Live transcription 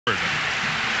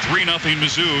3-0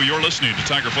 Mizzou. You're listening to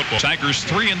Tiger Football. Tigers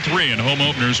 3-3 in home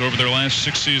openers over their last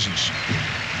 6 seasons.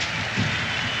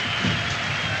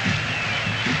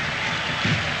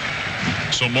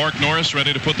 So Mark Norris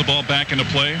ready to put the ball back into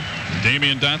play.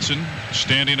 Damian Dotson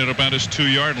standing at about his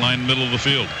 2-yard line, middle of the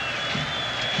field.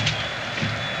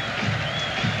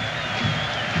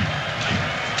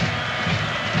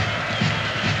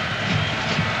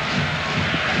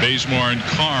 Bazemore and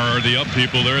Carr are the up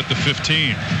people there at the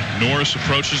 15. Norris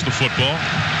approaches the football.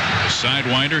 The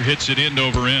sidewinder hits it end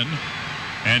over end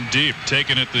and deep,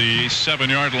 taken at the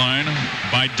 7-yard line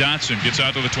by Dotson. Gets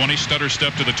out to the 20, stutter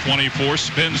step to the 24,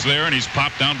 spins there, and he's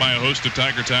popped down by a host of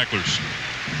Tiger tacklers.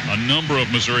 A number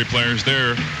of Missouri players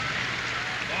there.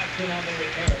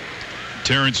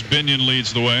 Terrence Binion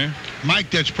leads the way. Mike,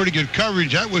 that's pretty good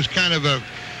coverage. That was kind of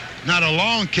not a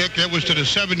long kick. That was to the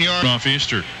 7-yard. Off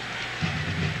Easter.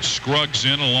 Scruggs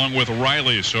in along with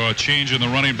Riley, so a change in the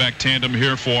running back tandem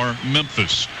here for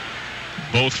Memphis.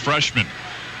 Both freshmen.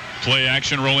 Play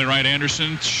action, rolling right.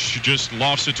 Anderson just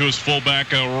lofts it to his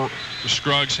fullback.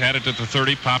 Scruggs had it at the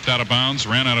 30, popped out of bounds,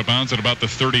 ran out of bounds at about the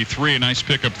 33. A nice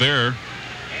pickup there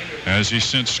as he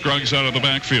sent Scruggs out of the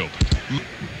backfield.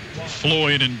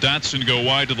 Floyd and Dotson go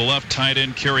wide to the left. Tight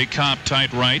end Kerry Kopp,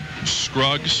 tight right.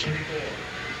 Scruggs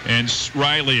and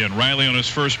Riley, and Riley on his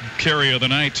first carry of the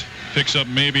night picks up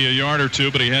maybe a yard or two,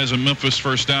 but he has a Memphis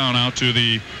first down out to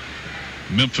the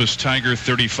Memphis Tiger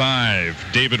 35.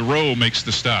 David Rowe makes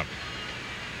the stop.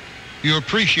 You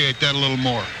appreciate that a little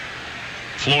more.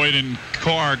 Floyd and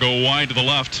Carr go wide to the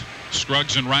left.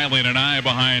 Scruggs and Riley and an eye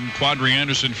behind Quadri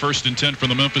Anderson. 1st and 10 from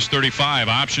the Memphis 35.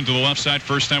 Option to the left side.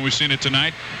 First time we've seen it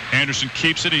tonight. Anderson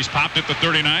keeps it. He's popped at the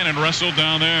 39 and wrestled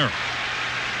down there.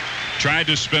 Tried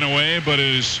to spin away, but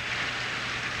his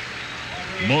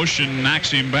motion knocks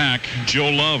him back. Joe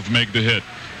Love make the hit.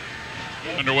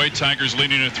 Underway, Tigers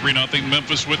leading at 3-0.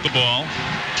 Memphis with the ball.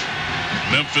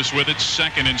 Memphis with it,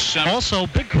 2nd and 7. Also,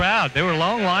 big crowd. There were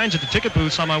long lines at the ticket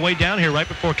booths on my way down here right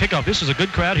before kickoff. This is a good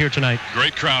crowd here tonight.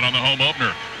 Great crowd on the home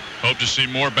opener. Hope to see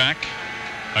more back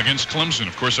against Clemson.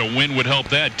 Of course, a win would help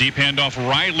that. Deep handoff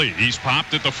Riley. He's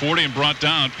popped at the 40 and brought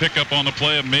down. Pick up on the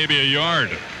play of maybe a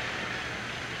yard.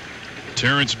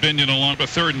 Terrence Binion along the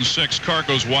 3rd and 6. Carr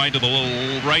goes wide to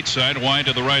the right side. Wide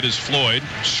to the right is Floyd.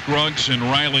 Scruggs and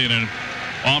Riley in an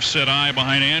offset eye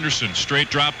behind Anderson.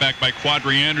 Straight drop back by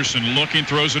Quadri Anderson. Looking,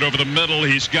 throws it over the middle.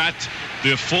 He's got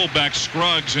the fullback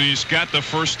Scruggs, and he's got the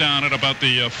first down at about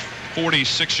the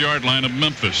 46-yard line of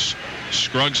Memphis.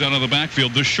 Scruggs out of the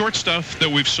backfield. The short stuff that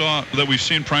we've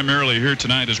seen primarily here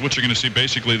tonight is what you're going to see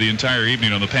basically the entire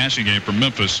evening on the passing game from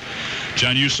Memphis.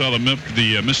 John, you saw the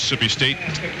Mississippi State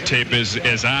tape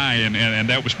as I, and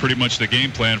that was pretty much the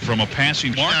game plan from a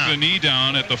passing. Marked the knee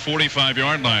down at the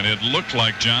 45-yard line. It looked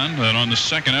like, John, that on the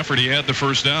second effort he had the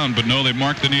first down, but no, they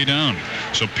marked the knee down.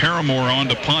 So Paramore on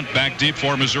to punt. Back deep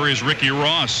for Missouri's Ricky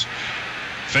Ross.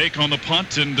 Fake on the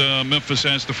punt, and Memphis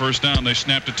has the first down. They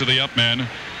snapped it to the up man.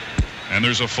 And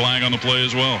there's a flag on the play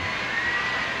as well.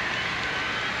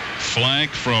 Flag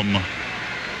from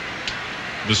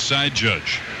the side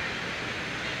judge.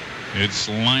 It's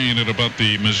lying at about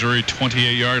the Missouri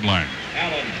 28-yard line.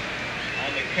 Allen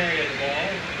on the carry of the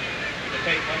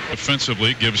ball.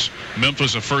 Offensively gives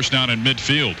Memphis a first down in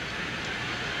midfield.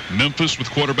 Memphis with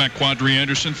quarterback Quadri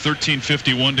Anderson.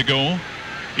 13:51 to go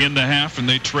in the half, and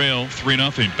they trail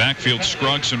 3-0. Backfield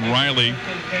Scruggs and Riley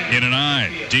in an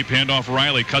eye. Deep handoff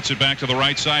Riley cuts it back to the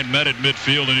right side, met at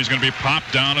midfield, and he's going to be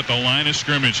popped down at the line of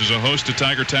scrimmage as a host of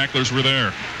Tiger tacklers were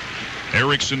there.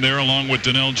 Erickson there along with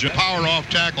Donnell Jones. Power off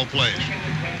tackle plays.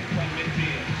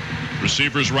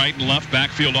 Receivers right and left,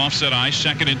 backfield offset eye,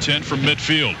 2nd and 10 from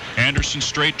midfield. Anderson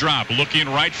straight drop, looking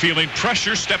right, feeling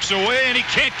pressure, steps away, and he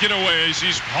can't get away as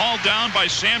he's hauled down by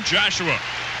Sam Joshua.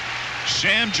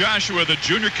 Sam Joshua, the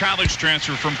junior college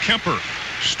transfer from Kemper,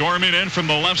 storming in from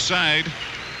the left side.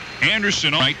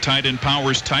 Anderson right, tight end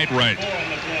Powers, tight right.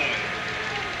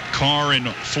 Carr and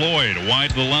Floyd wide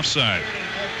to the left side.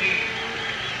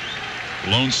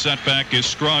 Lone setback is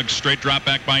Scruggs. Straight drop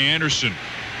back by Anderson.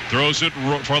 Throws it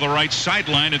for the right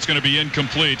sideline. It's going to be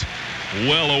incomplete.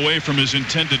 Well away from his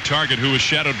intended target, who was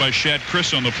shadowed by Shad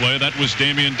Chris on the play. That was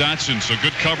Damian Dotson. So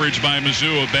good coverage by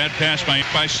Mizzou. A bad pass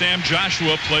by Sam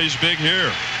Joshua. Plays big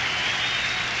here.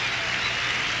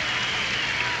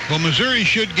 Well, Missouri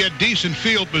should get decent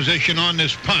field position on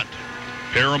this punt.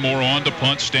 Paramore on to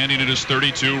punt, standing at his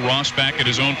 32. Ross back at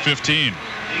his own 15.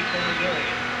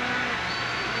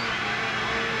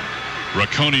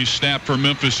 Racconi's snap for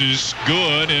Memphis is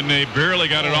good, and they barely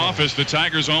got it off as the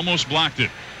Tigers almost blocked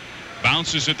it.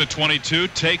 Bounces at the 22,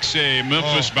 takes a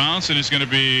Memphis bounce, and it's going to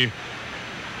be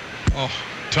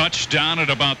Touchdown at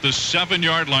about the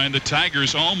 7-yard line. The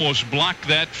Tigers almost blocked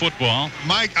that football.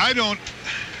 Mike, I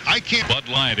can't. Bud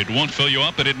Light. It won't fill you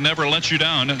up, but it never lets you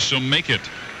down, so make it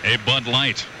a Bud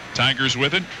Light. Tigers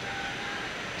with it.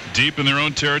 Deep in their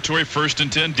own territory, 1st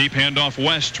and 10. Deep handoff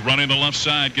West, running the left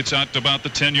side, gets out to about the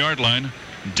 10-yard line.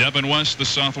 Devin West, the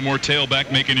sophomore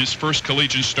tailback, making his first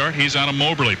collegiate start. He's out of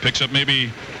Moberly. Picks up maybe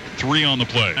 3 on the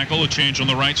play. Tackle, a change on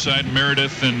the right side.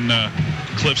 Meredith and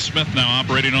Cliff Smith now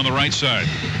operating on the right side.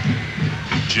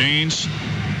 Janes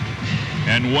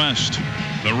and West,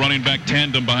 the running back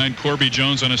tandem behind Corby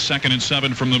Jones on a 2nd and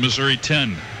 7 from the Missouri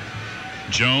 10.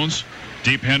 Jones,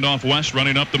 deep handoff West,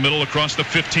 running up the middle across the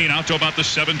 15 out to about the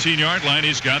 17-yard line.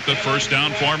 He's got the first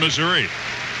down for Missouri.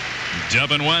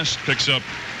 Devin West picks up,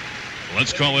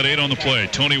 let's call it 8 on the play.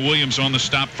 Tony Williams on the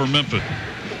stop for Memphis.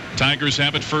 Tigers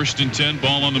have it 1st and 10.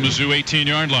 Ball on the Mizzou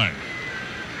 18-yard line.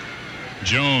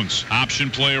 Jones,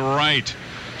 option play right.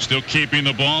 Still keeping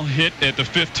the ball. Hit at the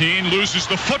 15. Loses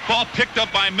the football. Picked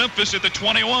up by Memphis at the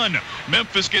 21.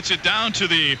 Memphis gets it down to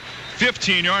the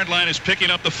 15-yard line. Is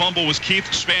picking up the fumble was Keith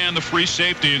Spann, the free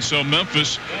safety, and so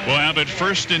Memphis will have it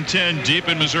 1st and 10 deep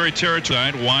in Missouri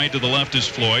territory. Wide to the left is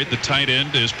Floyd. The tight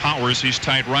end is Powers. He's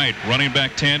tight right. Running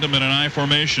back tandem in an I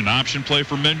formation. Option play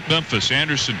for Memphis.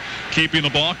 Anderson keeping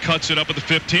the ball, cuts it up at the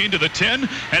 15 to the 10,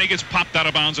 and he gets popped out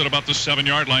of bounds at about the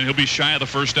 7-yard line. He'll be shy of the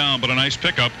first down, but a nice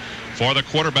pickup for the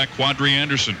quarterback, Quadri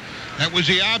Anderson. That was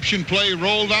the option play.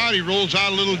 Rolled out. He rolls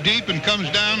out a little deep and comes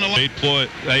down the line.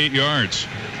 8 yards.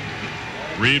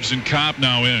 Reeves and Cobb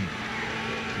now in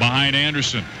behind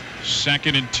Anderson.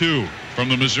 2nd and 2 from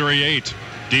the Missouri 8.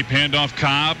 Deep handoff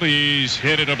Cobb. He's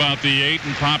hit at about the 8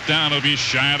 and popped down. He'll be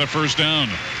shy of the first down.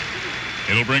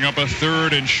 It'll bring up a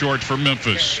 3rd and short for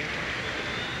Memphis.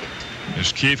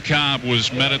 As Keith Cobb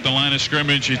was met at the line of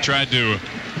scrimmage, he tried to.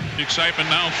 Excitement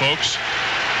now, folks.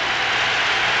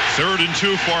 3rd and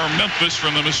 2 for Memphis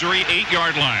from the Missouri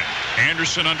 8-yard line.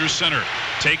 Anderson under center.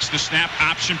 Takes the snap,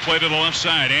 option play to the left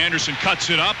side. Anderson cuts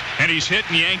it up, and he's hit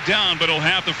and yanked down, but he'll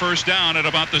have the first down at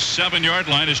about the 7-yard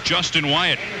line as Justin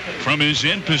Wyatt from his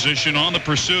in position on the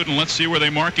pursuit, and let's see where they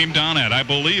mark him down at. I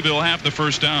believe he'll have the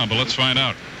first down, but let's find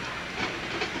out.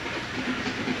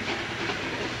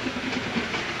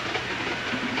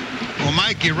 Well,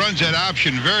 Mike, he runs that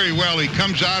option very well. He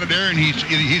comes out of there, and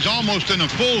he's almost in a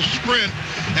full sprint,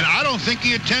 and I don't think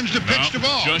he intends to pitch the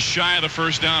ball. Just shy of the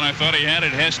first down. I thought he had it.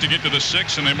 Has to get to the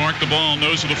 6, and they mark the ball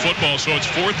nose of the football, so it's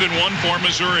 4th and 1 for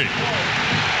Missouri.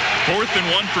 4th and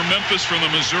 1 for Memphis from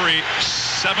the Missouri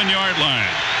 7-yard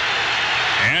line.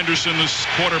 Anderson, the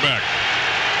quarterback.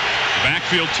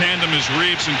 Backfield tandem is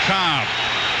Reeves and Cobb,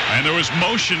 and there was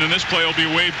motion, and this play will be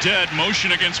waved dead.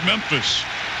 Motion against Memphis.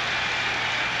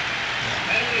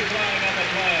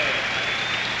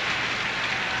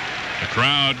 The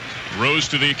crowd rose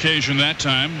to the occasion that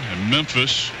time, and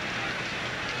Memphis,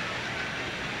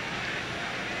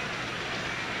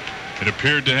 it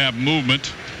appeared to have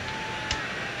movement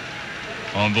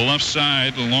on the left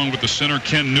side, along with the center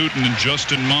Ken Newton and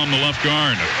Justin Mumm, the left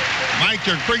guard. Mike,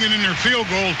 they're bringing in their field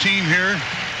goal team here.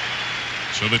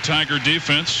 So the Tiger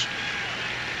defense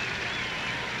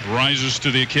rises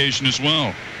to the occasion as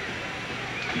well.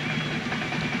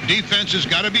 Defense has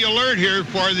got to be alert here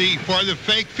for the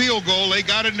fake field goal. They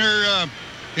got it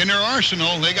in their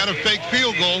arsenal. They got a fake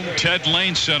field goal. Ted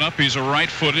Lane set up. He's a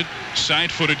right-footed,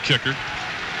 side-footed kicker.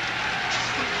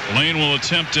 Lane will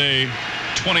attempt a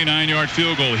 29-yard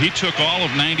field goal. He took all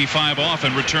of 95 off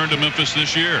and returned to Memphis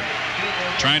this year,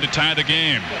 trying to tie the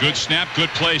game. Good snap, good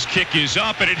place. Kick is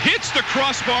up, and it hits the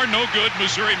crossbar. No good.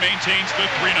 Missouri maintains the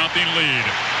 3-0 lead.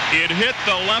 It hit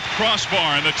the left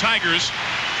crossbar, and the Tigers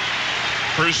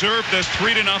preserve this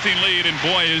 3-0 lead, and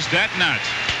boy, is that not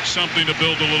something to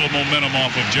build a little momentum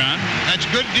off of, John. That's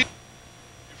good.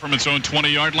 From its own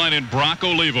 20-yard line, and Brock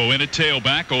Olivo in at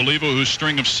tailback. Olivo, whose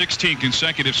string of 16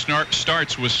 consecutive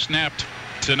starts was snapped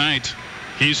tonight.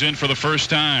 He's in for the first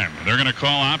time. They're going to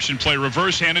call option play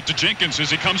reverse, hand it to Jenkins as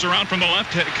he comes around from the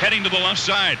left, heading to the left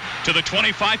side to the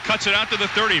 25, cuts it out to the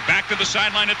 30, back to the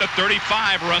sideline at the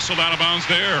 35, wrestled out of bounds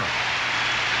there.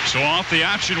 So off the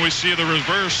option, we see the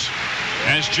reverse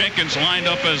as Jenkins lined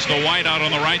up as the wideout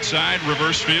on the right side,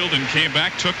 reverse field, and came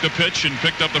back, took the pitch, and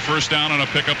picked up the first down on a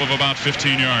pickup of about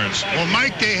 15 yards. Well,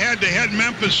 Mike, they had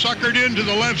Memphis suckered into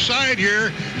the left side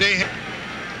here.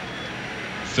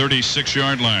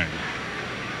 36-yard line.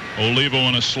 Olivo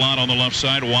in a slot on the left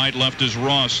side. Wide left is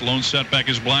Ross. Lone setback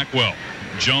is Blackwell.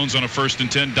 Jones on a 1st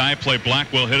and 10 dive play.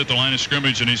 Blackwell hit at the line of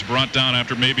scrimmage, and he's brought down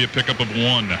after maybe a pickup of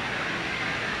 1.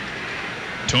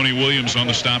 Tony Williams on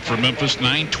the stop for Memphis.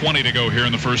 9:20 to go here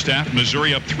in the first half.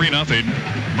 Missouri up 3-0.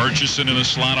 Murchison in the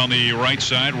slot on the right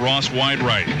side. Ross wide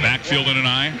right. Backfield in an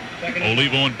eye.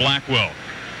 Olivo and Blackwell.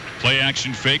 Play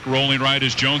action fake. Rolling right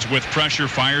as Jones with pressure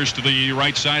fires to the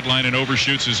right sideline and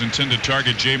overshoots his intended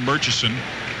target, Jay Murchison,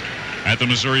 at the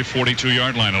Missouri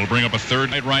 42-yard line. It'll bring up a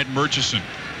third right Murchison.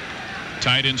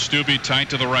 Tight end Stubbe tight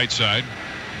to the right side.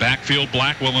 Backfield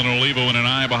Blackwell and Olivo in an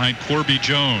eye behind Corby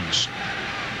Jones.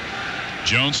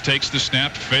 Jones takes the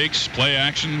snap, fakes, play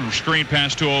action, screen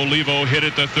pass to Olivo, hit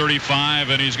at the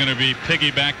 35, and he's going to be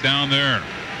piggyback down there.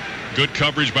 Good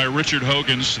coverage by Richard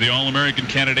Hogan's, the All-American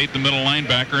candidate, the middle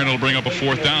linebacker, and it'll bring up a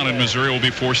fourth down, and Missouri will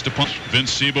be forced to punt.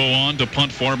 Vince Sebo on to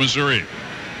punt for Missouri.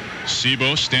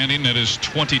 Sebo standing at his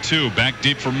 22, back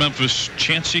deep for Memphis.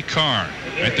 Chancey Carr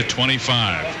at the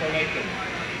 25.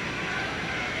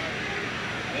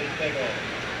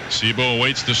 Sebo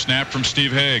awaits the snap from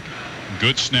Steve Haig.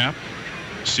 Good snap.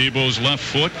 Sebo's left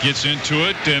foot gets into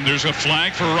it, and there's a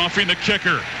flag for roughing the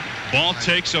kicker. Ball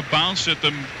takes a bounce at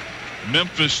the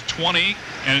Memphis 20,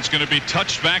 and it's going to be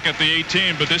touched back at the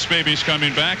 18, but this baby's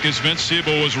coming back as Vince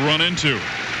Sebo was run into.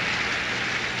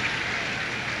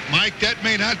 Mike, that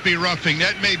may not be roughing.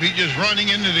 That may be just running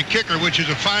into the kicker, which is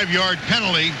a 5-yard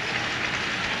penalty,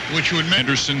 which would make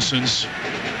Anderson sends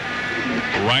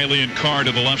Riley and Carr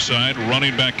to the left side.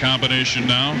 Running back combination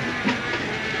now.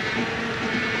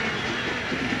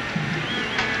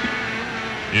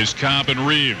 Is Cobb and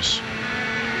Reeves.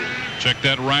 Check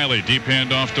that Riley. Deep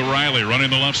handoff to Riley. Running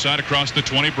the left side across the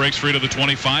 20. Breaks free to the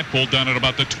 25. Pulled down at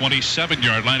about the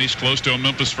 27-yard line. He's close to a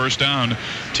Memphis first down.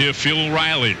 Teofil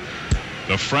Riley,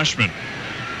 the freshman.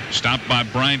 Stopped by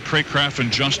Brian Craycraft and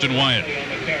Justin Wyatt.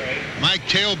 Mike,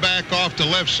 tailback off the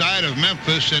left side of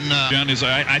Memphis. And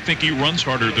I think he runs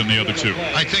harder than the other two.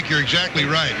 I think you're exactly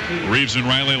right. Reeves and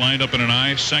Riley lined up in an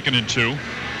eye. 2nd and 2.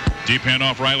 Deep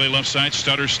handoff Riley left side,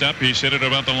 stutter step. He's hit it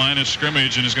about the line of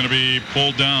scrimmage and is going to be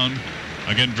pulled down.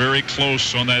 Again, very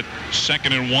close on that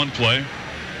 2nd and 1 play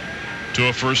to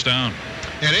a first down.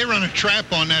 Yeah, they run a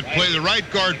trap on that play. The right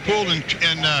guard pulled and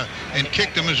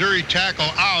kicked the Missouri tackle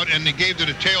out, and they gave to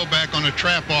the tailback on a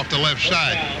trap off the left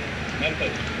side.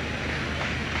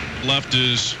 Left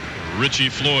is Richie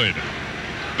Floyd.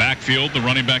 Backfield, the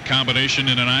running back combination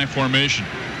in an I formation.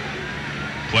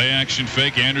 Play action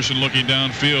fake. Anderson looking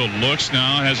downfield. Looks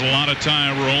now, has a lot of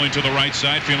time. Rolling to the right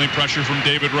side. Feeling pressure from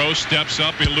David Rowe. Steps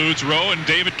up, eludes Rowe, and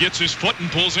David gets his foot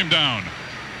and pulls him down.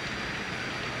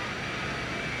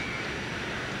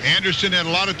 Anderson had a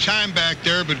lot of time back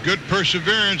there, but good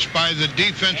perseverance by the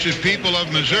defensive people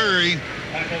of Missouri.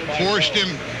 Forced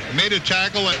him, made a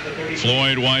tackle.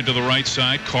 Floyd wide to the right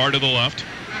side. Carr to the left.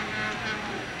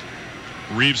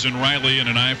 Reeves and Riley in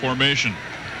an I formation.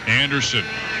 Anderson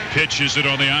pitches it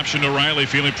on the option to Riley,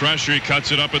 feeling pressure. He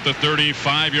cuts it up at the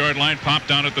 35-yard line, popped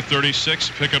down at the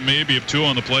 36. Pickup maybe of 2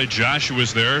 on the play. Josh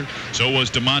was there. So was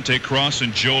DeMonte Cross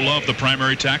and Joe Love, the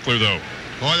primary tackler, though.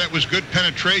 Boy, that was good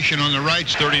penetration on the right.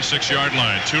 36-yard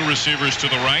line. 2 receivers to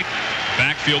the right.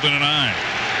 Backfield in an eye.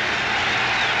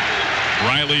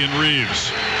 Riley and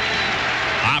Reeves.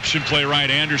 Option play right.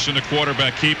 Anderson, the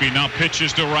quarterback, keeping. Now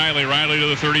pitches to Riley. Riley to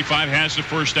the 35. Has the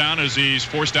first down as he's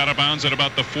forced out of bounds at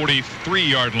about the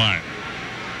 43-yard line.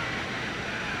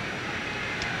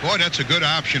 Boy, that's a good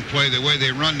option play, the way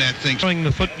they run that thing. Throwing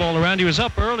the football around. He was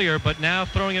up earlier, but now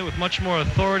throwing it with much more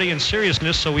authority and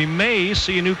seriousness. So we may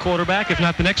see a new quarterback, if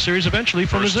not the next series, eventually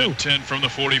from First Mizzou. and 10 from the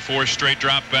 44. Straight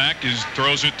drop back. He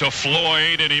throws it to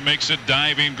Floyd, and he makes a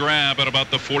diving grab at about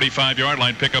the 45-yard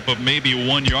line. Pickup of maybe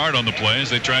 1 yard on the play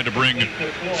as they tried to bring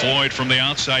Floyd from the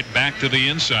outside back to the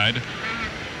inside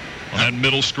on that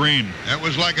middle screen. That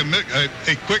was like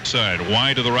a quick side.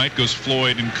 Wide to the right goes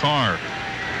Floyd and Carr.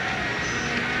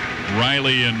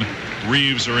 Riley and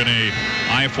Reeves are in a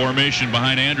I formation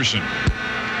behind Anderson.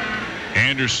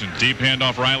 Anderson, deep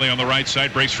handoff. Riley on the right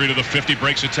side, breaks free to the 50,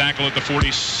 breaks a tackle at the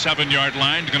 47-yard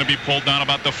line. Going to be pulled down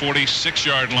about the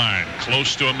 46-yard line,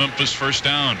 close to a Memphis first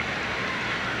down.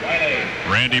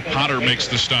 Randy Potter makes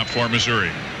the stop for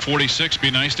Missouri. 46. Be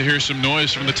nice to hear some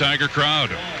noise from the Tiger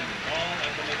crowd.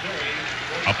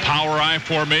 A power I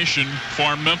formation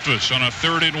for Memphis on a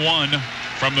 3rd and 1.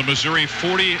 From the Missouri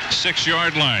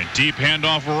 46-yard line. Deep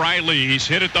handoff Riley. He's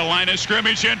hit at the line of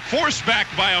scrimmage and forced back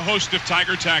by a host of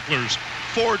Tiger tacklers.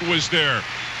 Ford was there.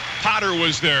 Potter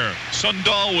was there.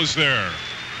 Sundal was there.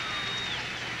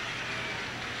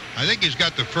 I think he's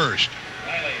got the first.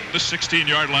 The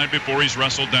 16-yard line before he's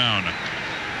wrestled down.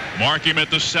 Mark him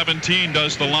at the 17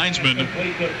 does the linesman.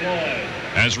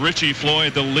 As Richie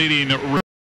Floyd, the leading